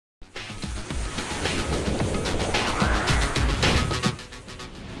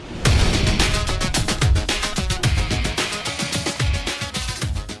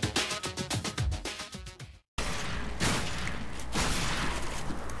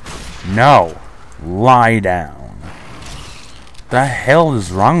No. Lie down. The hell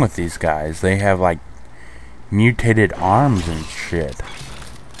is wrong with these guys? They have like mutated arms and shit.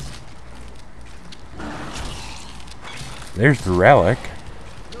 There's the relic.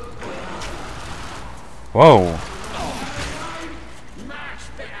 Whoa.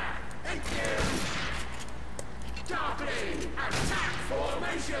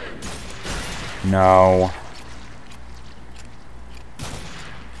 No.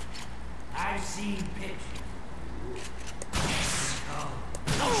 I've seen pictures.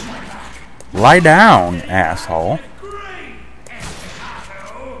 Lie down, asshole.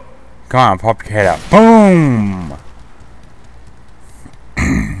 Come on, pop your head out. Boom!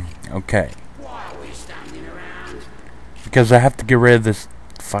 Okay. Why are we standing around? Because I have to get rid of this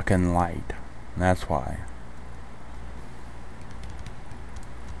fucking light. That's why.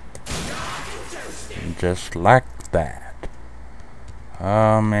 Just like that.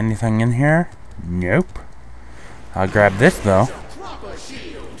 Anything in here? Nope. I'll grab this though.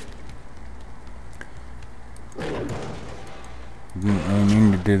 Didn't really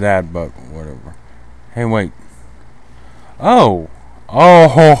mean to do that, but whatever. Hey, wait. Oh!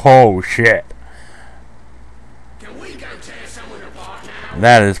 Oh, shit. Can we go tear someone apart now?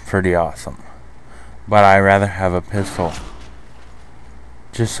 That is pretty awesome. But I'd rather have a pistol.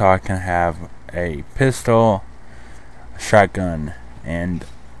 Just so I can have a pistol, a shotgun, and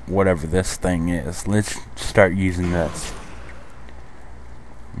whatever this thing is. Let's start using this.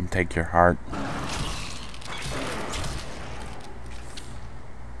 And take your heart.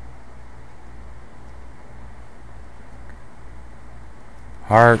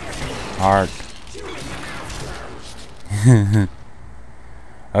 Heart.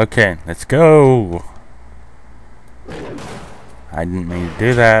 Okay, let's go. I didn't mean to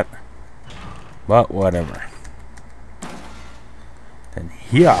do that, but whatever. Then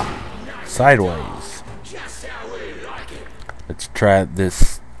here, sideways. Let's try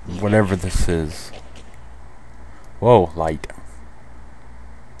this, whatever this is. Whoa, light.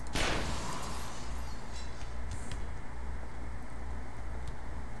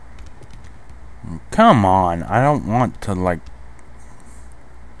 Come on, I don't want to, like,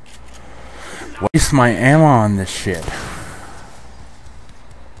 waste my ammo on this shit.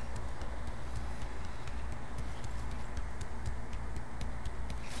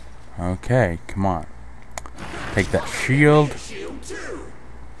 Okay, come on. Take that shield.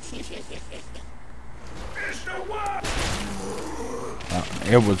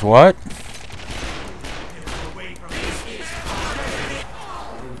 It was what?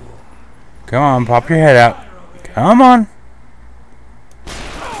 Come on, pop your head out. Come on.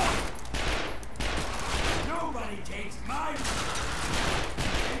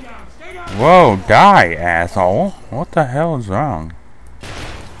 Whoa, die, asshole. What the hell is wrong?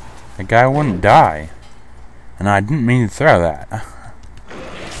 The guy wouldn't die. And I didn't mean to throw that.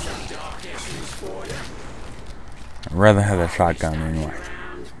 I'd rather have a shotgun anyway.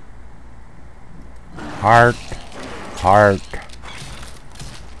 Heart.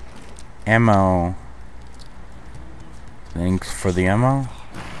 Ammo. Thanks for the ammo.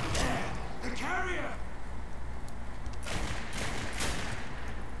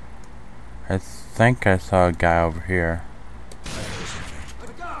 I think I saw a guy over here.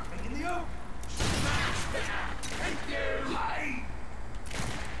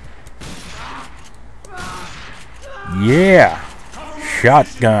 Yeah!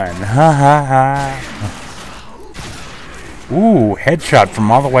 Shotgun. Ha ha ha. Ooh, headshot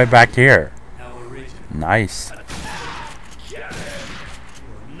from all the way back here. Nice.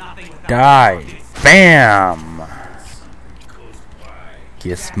 Die. Bam!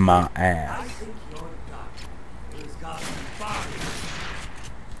 Kiss my ass.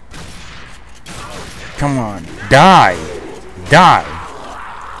 Come on. Die.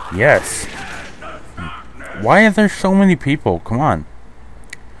 Yes. Why are there so many people? Come on.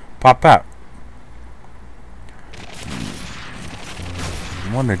 Pop out.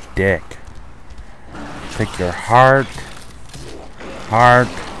 What a dick. Take your heart.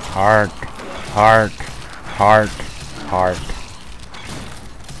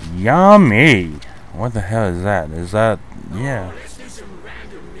 Yummy. What the hell is that? Is that... yeah.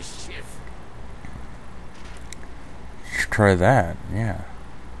 Let's try that. Yeah.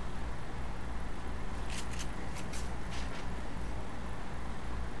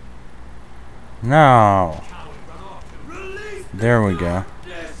 No. There we go.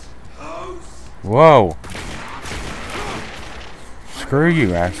 Whoa. Screw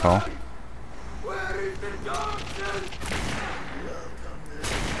you, asshole.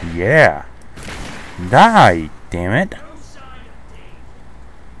 Yeah. Die, damn it.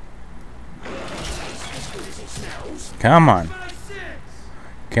 Come on.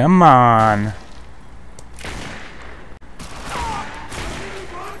 Come on.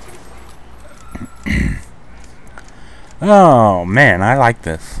 Oh man, I like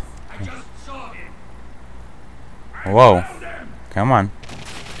this. Whoa. Come on.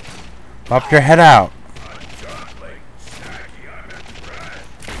 Pop your head out.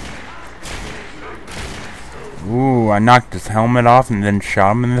 Ooh, I knocked his helmet off and then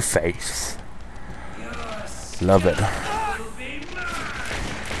shot him in the face. Love it.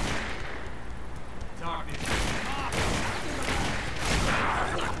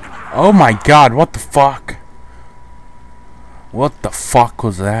 Oh my god, what the fuck? What the fuck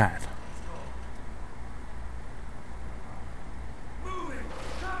was that?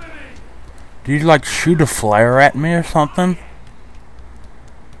 Did you like shoot a flare at me or something?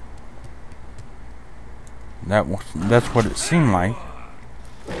 That's what it seemed like.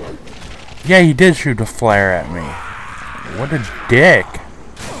 Yeah, he did shoot a flare at me. What a dick.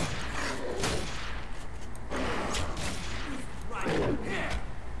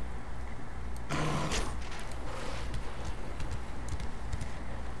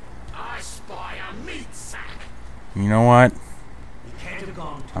 I spy a meat sack. You know what?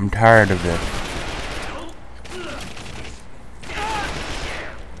 I'm tired of this.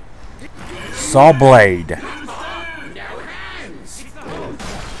 Saw blade. No hands.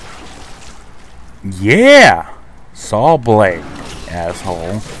 Yeah! Saw blade,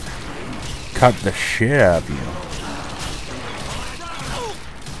 asshole. Cut the shit out of you.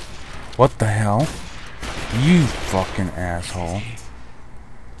 What the hell? You fucking asshole.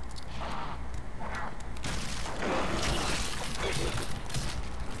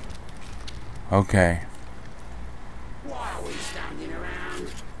 Okay. Why are we standing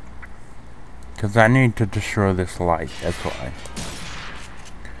around? Because I need to destroy this light, that's why.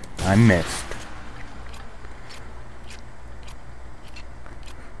 I missed.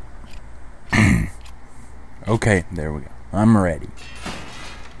 Okay, there we go. I'm ready.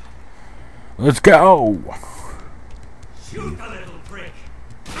 Let's go! Shoot a little prick.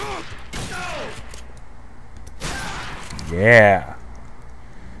 Yeah.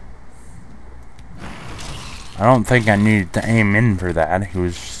 I don't think I needed to aim in for that. He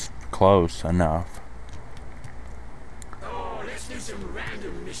was close enough. Oh, let's do some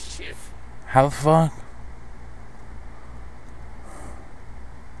random mischief. How the fuck?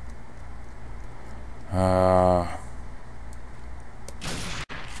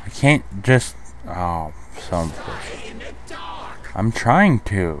 I can't just... Oh, something. In the dark. I'm trying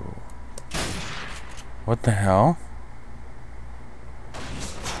to. What the hell?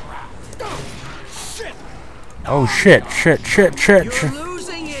 Oh shit, shit, shit, shit, You're shit.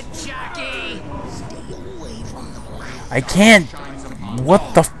 losing it, Jackie. I can't...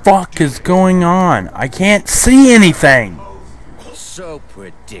 What the fuck is going on? I can't see anything! So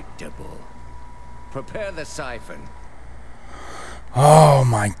predictable. Prepare the siphon. Oh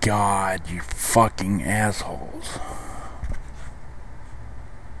my god, you fucking assholes.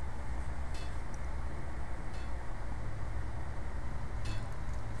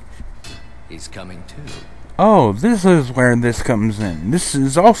 He's coming too. Oh, this is where this comes in. This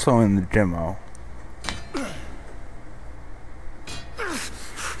is also in the demo.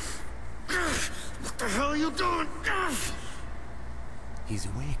 What the hell are you doing? He's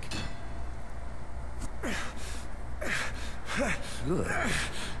awake. Good.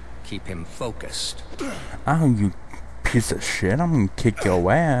 Keep him focused. Oh, you piece of shit. I'm gonna kick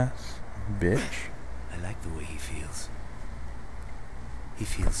your ass, bitch. I like the way he feels. He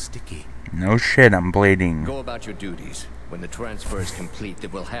feels sticky. No shit, I'm bleeding. Go about your duties. When the transfer is complete,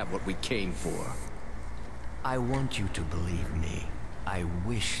 then we'll have what we came for. I want you to believe me. I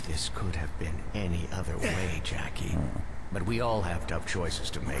wish this could have been any other way, Jackie. But we all have tough choices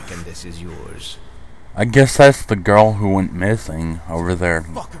to make, and this is yours. I guess that's the girl who went missing over there,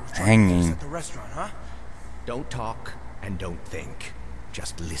 hanging. At the restaurant, huh? Don't talk and don't think.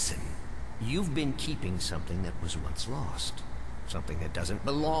 Just listen. You've been keeping something that was once lost. Something that doesn't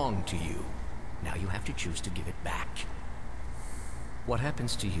belong to you. Now you have to choose to give it back. What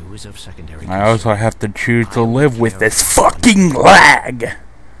happens to you is of secondary concern. I also have to choose to live with this fucking lag.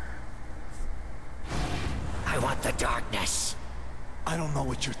 I want the darkness. I don't know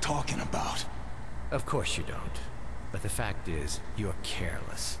what you're talking about. Of course you don't. But the fact is, you're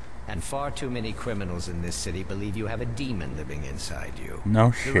careless. And far too many criminals in this city believe you have a demon living inside you.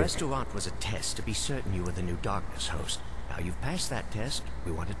 No The shit. restaurant was a test to be certain you were the new darkness host. Now you've passed that test,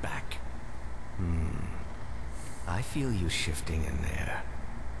 we want it back. I feel you shifting in there.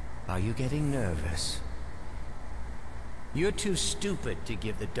 Are you getting nervous? You're too stupid to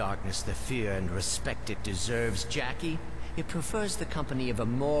give the darkness the fear and respect it deserves, Jackie. It prefers the company of a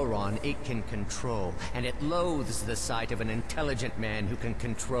moron it can control, and it loathes the sight of an intelligent man who can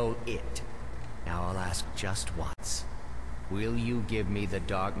control it. Now I'll ask just once. Will you give me the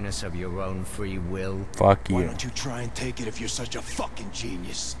darkness of your own free will? Fuck Why you. don't you try and take it if you're such a fucking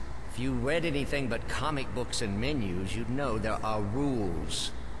genius? If you read anything but comic books and menus, you'd know there are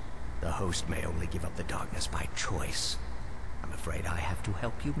rules. The host may only give up the darkness by choice. I'm afraid I have to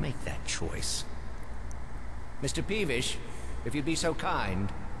help you make that choice. Mr. Peevish, if you'd be so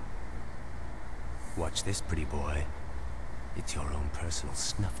kind. Watch this, pretty boy. It's your own personal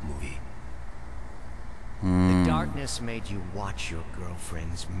snuff movie. The darkness made you watch your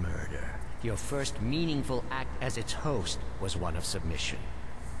girlfriend's murder. Your first meaningful act as its host was one of submission.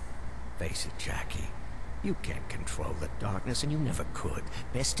 Face it, Jackie. You can't control the darkness, and you never could.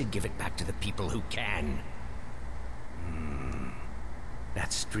 Best to give it back to the people who can.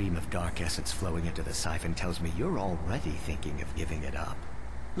 That stream of dark essence flowing into the siphon tells me you're already thinking of giving it up.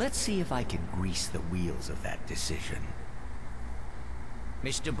 Let's see if I can grease the wheels of that decision.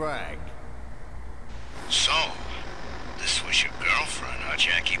 Mr. Bragg. So, this was your girlfriend, huh,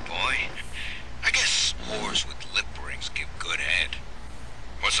 Jackie boy? I guess whores with lip rings give good head.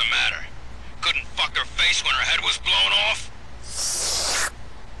 What's the matter? Couldn't fuck her face when her head was blown off?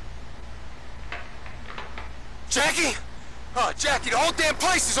 Jackie? Oh, Jackie, the whole damn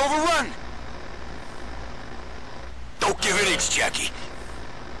place is overrun! Don't give an inch, Jackie.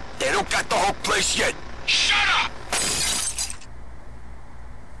 They don't got the whole place yet. Shut up!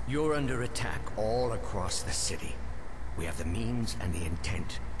 You're under attack all across the city. We have the means and the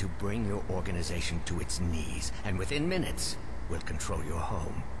intent to bring your organization to its knees, and within minutes, we'll control your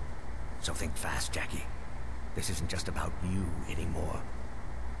home. So think fast, Jackie. This isn't just about you anymore.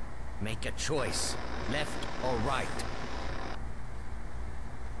 Make a choice, left or right.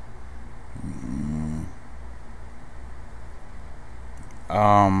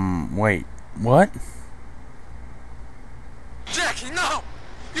 Wait. What? Jackie, no!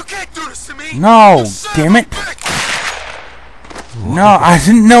 You can't do this to me! No, You son damn of a it. bitch! No, I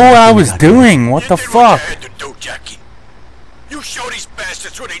didn't know what I was doing. What the You did fuck? What you had to do, Jackie. You show these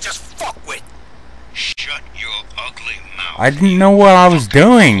bastards who they just fuck with. Shut your ugly mouth. I didn't know what I was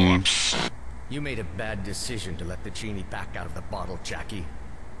doing. You made a bad decision to let the genie back out of the bottle, Jackie.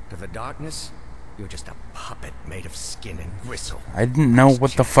 To the darkness, you're just a puppet made of skin and gristle. I didn't know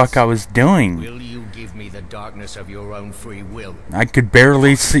what the fuck I was doing. Will you give me the darkness of your own free will? I could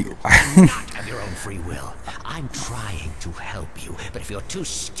barely see. Not of your own free will. I'm trying to help you, but if you're too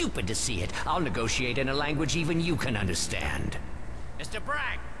stupid to see it, I'll negotiate in a language even you can understand. Mr.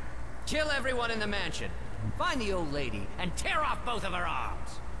 Bragg, kill everyone in the mansion. Find the old lady and tear off both of her arms.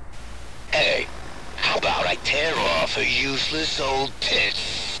 Hey, how about I tear off her useless old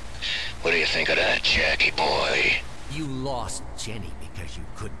tits? What do you think of that, Jackie boy? You lost Jenny because you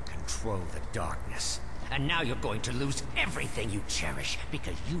couldn't control the darkness. And now you're going to lose everything you cherish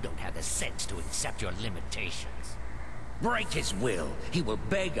because you don't have the sense to accept your limitations. Break his will. He will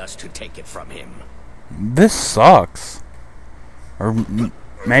beg us to take it from him. This sucks. Or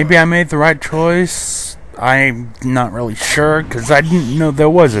maybe I made the right choice. I'm not really sure because I didn't know there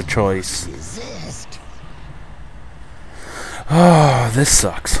was a choice. Oh, this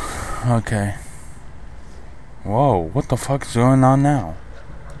sucks. Okay. Whoa, what the fuck is going on now?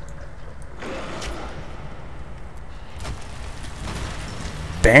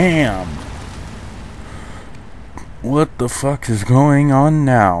 Damn! What the fuck is going on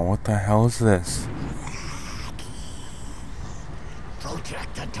now? What the hell is this?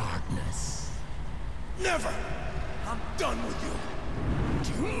 Protect the darkness. Never! I'm done with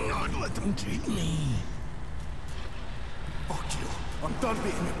you. Do not let them take me. Fuck you. I'm done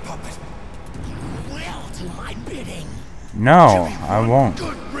being your puppet. You will do my bidding. No, Give me I one won't.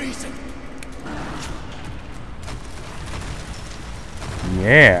 Good reason.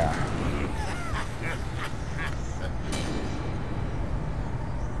 Yeah.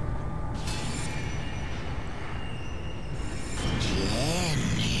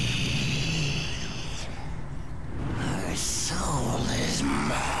 Her soul is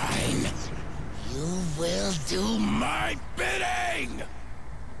mine. You will do my bidding.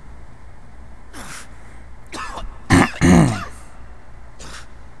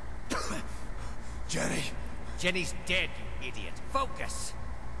 Jenny. Jenny's dead, you idiot. Focus!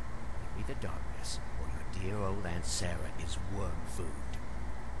 Give me the darkness, or your dear old Aunt Sarah is worm food.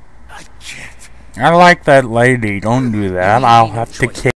 I can't. I like that lady. Don't do that. I'll have to kick